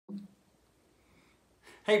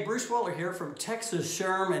Hey, Bruce Waller here from Texas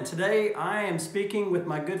SHRM, and today I am speaking with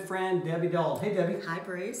my good friend Debi Dault. Hey, Debi. Hi,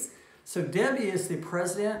 Bruce. So Debi is the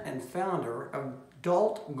president and founder of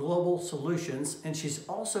Dault Global Solutions, and she's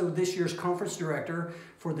also this year's conference director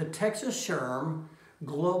for the Texas SHRM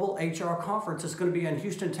Global HR Conference. It's going to be in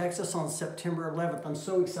Houston, Texas on September 11th. I'm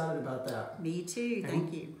so excited about that. Me too,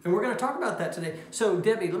 thank you. And we're going to talk about that today. So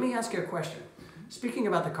Debi, let me ask you a question. Speaking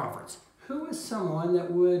about the conference, who is someone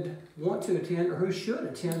that would want to attend or who should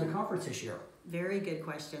attend the conference this year? Very good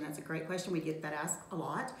question. That's a great question. We get that asked a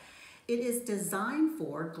lot. It is designed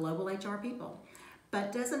for global HR people,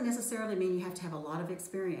 but doesn't necessarily mean you have to have a lot of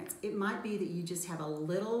experience. It might be that you just have a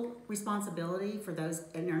little responsibility for those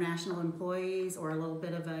international employees or a little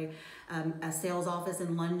bit of a sales office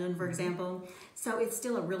in London, for example. So it's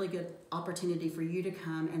still a really good opportunity for you to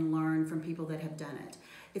come and learn from people that have done it.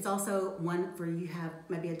 It's also one where you have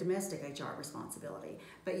maybe a domestic HR responsibility,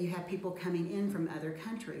 but you have people coming in from other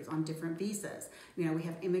countries on different visas. You know, we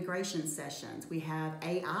have immigration sessions. We have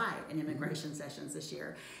AI and immigration sessions this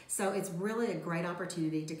year. So it's really a great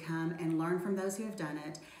opportunity to come and learn from those who have done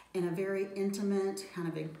it in a very intimate, kind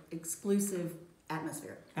of exclusive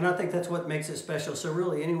atmosphere. And I think that's what makes it special. So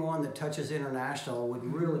really anyone that touches international would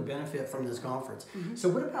really benefit from this conference. So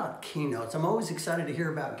what about keynotes? I'm always excited to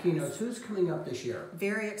hear about keynotes. Who's coming up this year?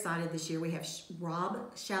 Very excited this year. We have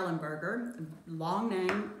Rob Schallenberger, long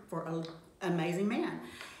name for an amazing man.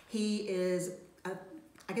 He is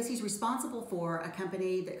I guess he's responsible for a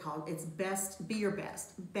company that called it's Best, Be Your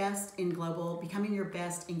Best in Global, Becoming Your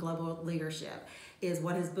Best in Global Leadership is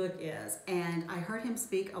what his book is. And I heard him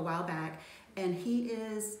speak a while back, and he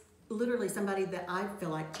is literally somebody that I feel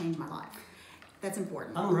like changed my life. That's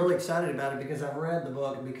important. I'm really excited about it because I've read the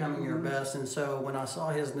book, Becoming Your Best, and so when I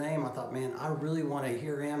saw his name, I thought, man, I really want to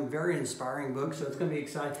hear him. Very inspiring book, so it's going to be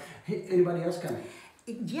exciting. Anybody else coming?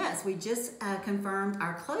 Yes, we just confirmed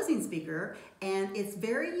our closing speaker, and it's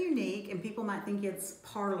very unique, and people might think it's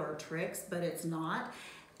parlor tricks, but it's not.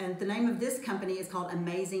 And the name of this company is called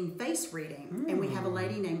Amazing Face Reading, and we have a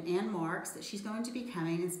lady named Ann Marks that she's going to be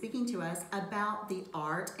coming and speaking to us about the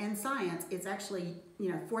art and science. It's actually,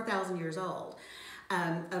 4,000 years old,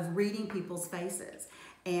 of reading people's faces.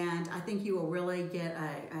 And I think you will really get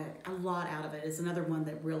a lot out of it. It's another one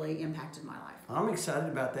that really impacted my life. I'm excited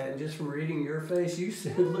about that. And just from reading your face, you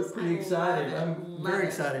look pretty excited. I'm very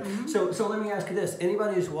excited. So let me ask you this.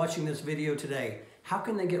 Anybody who's watching this video today, how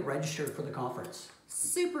can they get registered for the conference?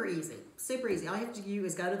 Super easy, super easy. All you have to do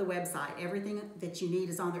is go to the website. Everything that you need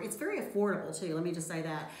is on there. It's very affordable too, let me just say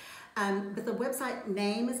that. But the website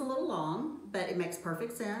name is a little long, but it makes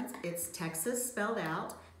perfect sense. It's Texas spelled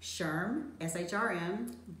out, SHRM,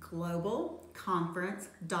 SHRM,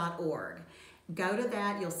 globalconference.org. Go to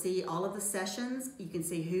that, you'll see all of the sessions. You can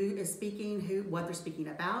see who is speaking, what they're speaking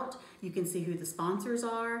about. You can see who the sponsors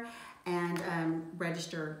are, and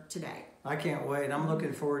register today. I can't wait. I'm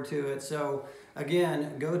looking forward to it. So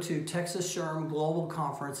again, go to Texas SHRM Global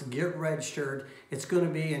Conference, get registered. It's going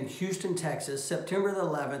to be in Houston, Texas, September the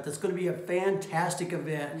 11th. It's going to be a fantastic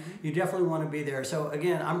event. You definitely want to be there. So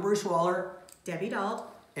again, I'm Bruce Waller. Debi Dault.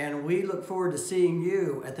 And we look forward to seeing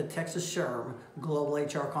you at the Texas SHRM Global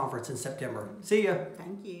HR Conference in September. See ya.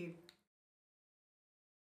 Thank you.